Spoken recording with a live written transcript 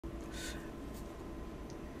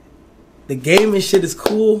The gaming shit is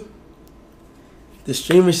cool. The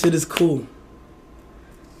streaming shit is cool.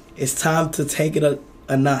 It's time to take it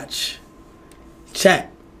a notch. Chat.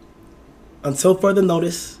 Until further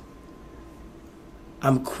notice,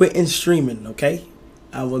 I'm quitting streaming, okay?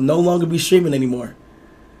 I will no longer be streaming anymore.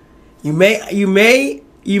 You may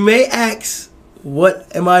ask,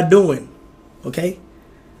 what am I doing? Okay?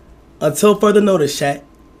 Until further notice, chat,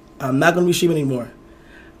 I'm not going to be streaming anymore.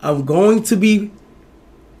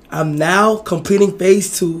 I'm now completing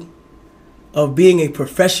phase 2 of being a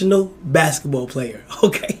professional basketball player.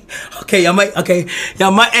 Okay? Y'all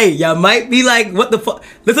might be like, what the fuck?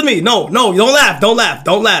 Listen to me. No, don't laugh. Don't laugh.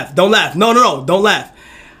 No, don't laugh.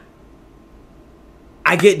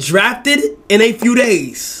 I get drafted in a few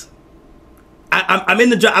days. I'm in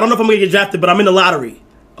the draft. I don't know if I'm going to get drafted, but I'm in the lottery.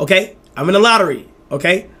 Okay? I'm in the lottery.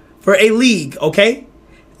 Okay? For a league. Okay?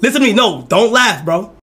 Listen to me. No, don't laugh, bro.